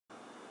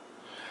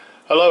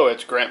Hello,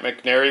 it's Grant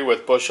McNary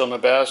with Bushel in a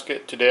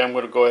Basket. Today I'm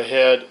going to go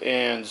ahead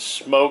and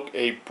smoke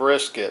a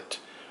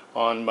brisket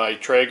on my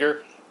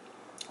Traeger.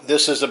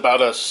 This is about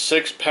a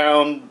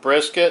 6-pound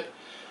brisket.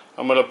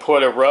 I'm going to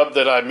put a rub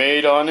that I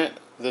made on it.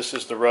 This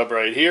is the rub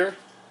right here.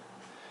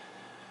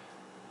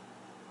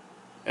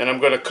 And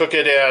I'm going to cook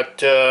it at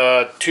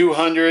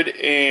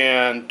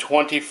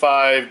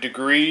 225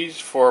 degrees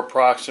for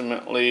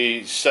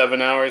approximately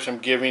 7 hours. I'm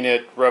giving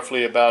it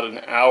roughly about an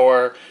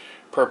hour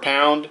per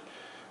pound.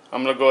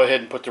 I'm going to go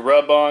ahead and put the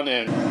rub on.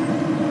 And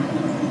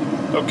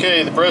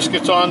okay, the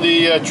brisket's on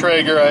the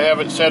Traeger. I have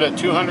it set at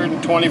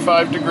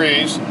 225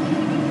 degrees.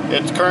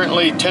 It's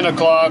currently 10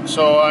 o'clock,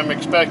 so I'm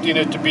expecting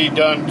it to be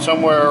done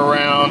somewhere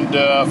around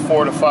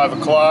 4 to 5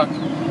 o'clock.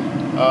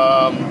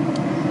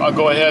 I'll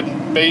go ahead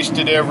and baste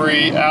it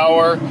every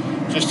hour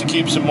just to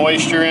keep some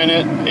moisture in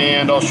it,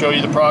 and I'll show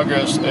you the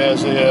progress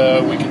as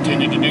we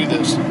continue to do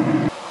this.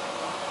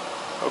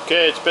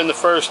 Okay, it's been the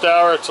first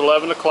hour. It's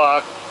 11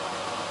 o'clock.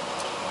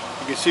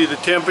 You can see the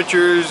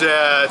temperature's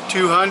at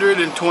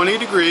 220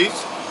 degrees.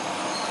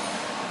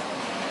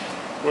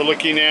 We're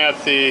looking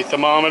at the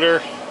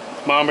thermometer.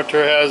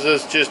 Thermometer has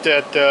us just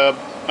at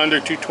under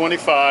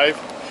 225.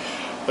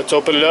 Let's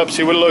open it up,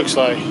 see what it looks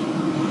like.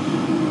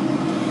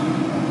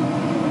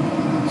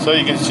 So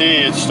you can see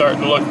it's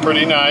starting to look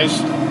pretty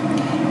nice.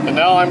 And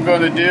now all I'm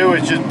going to do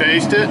is just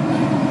baste it.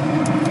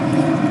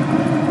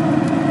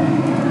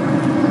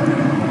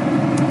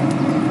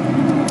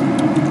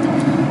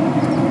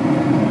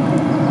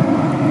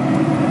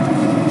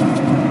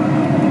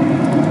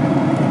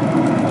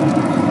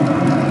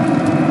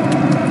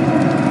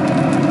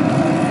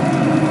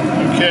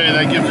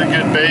 That gives a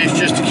good base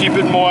just to keep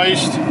it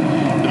moist.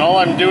 And all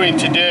I'm doing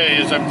today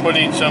is I put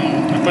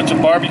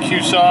some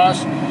barbecue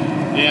sauce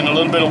in a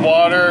little bit of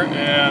water,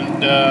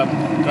 and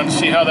I'm going to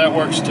see how that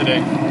works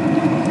today.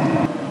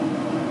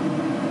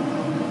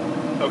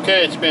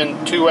 Okay, it's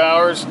been 2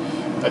 hours.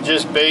 I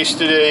just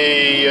basted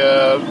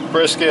a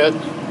brisket,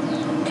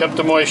 kept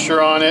the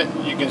moisture on it.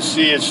 You can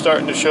see it's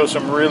starting to show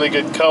some really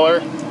good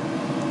color.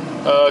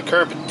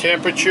 Current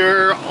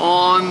temperature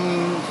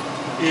on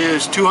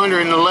is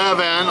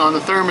 211 on the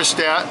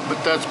thermostat,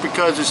 but that's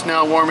because it's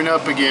now warming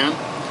up again.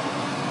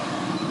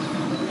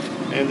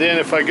 And then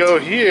if I go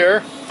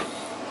here,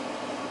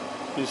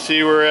 you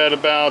see we're at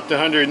about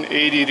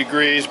 180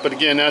 degrees, but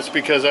again that's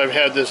because I've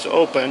had this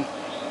open.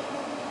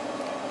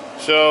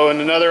 So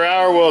in another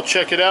hour we'll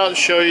check it out,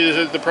 show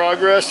you the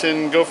progress,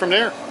 and go from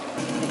there.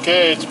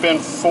 Okay, it's been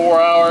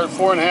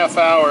 4.5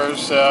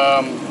 hours.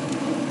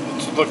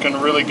 It's looking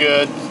really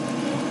good.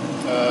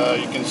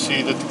 You can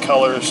see that the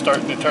color is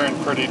starting to turn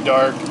pretty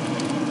dark,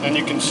 and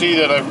you can see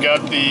that I've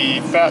got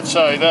the fat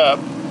side up,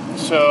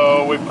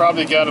 so we've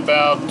probably got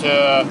about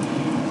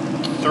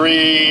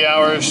 3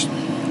 hours,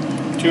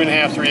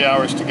 2.5, 3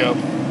 hours to go.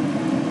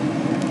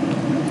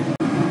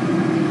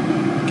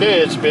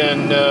 Okay, it's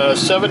been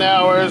 7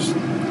 hours.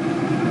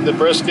 The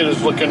brisket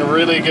is looking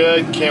really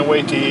good. Can't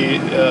wait to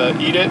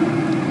eat it.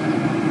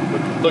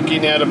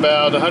 Looking at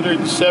about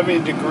 170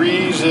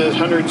 degrees,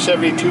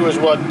 172 is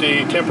what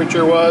the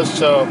temperature was,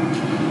 so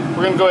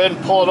we're going to go ahead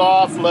and pull it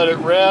off, let it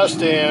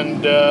rest,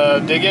 and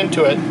dig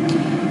into it.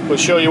 We'll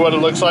show you what it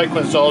looks like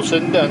when it's all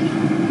said and done.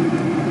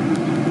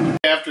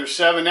 After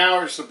 7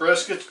 hours, the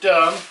brisket's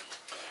done.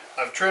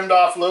 I've trimmed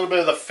off a little bit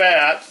of the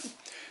fat,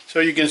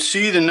 so you can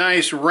see the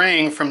nice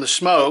ring from the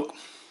smoke.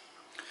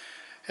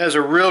 It has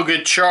a real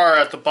good char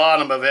at the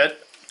bottom of it,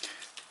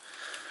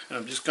 and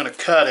I'm just going to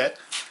cut it.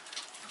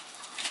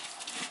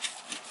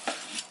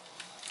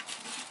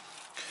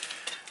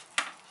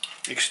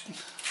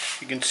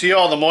 You can see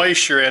all the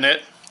moisture in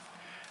it.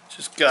 It's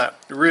just got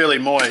really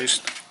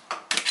moist.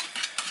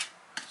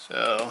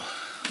 So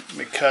let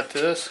me cut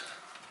this.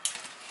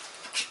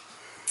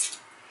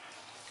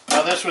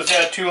 Now this was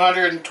at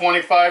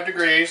 225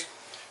 degrees.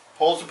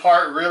 Pulls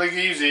apart really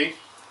easy.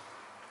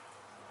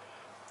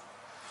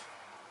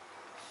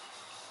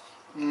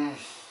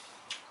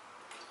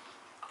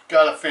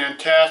 Got a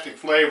fantastic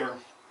flavor.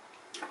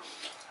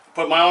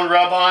 Put my own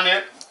rub on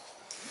it.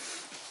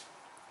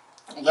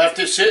 Left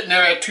it sitting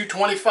there at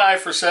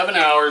 225 for 7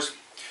 hours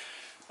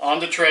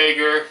on the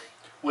Traeger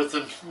with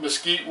the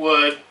mesquite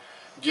wood.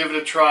 Give it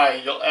a try.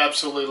 You'll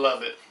absolutely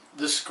love it.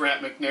 This is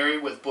Grant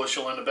McNary with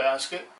Bushel in a Basket.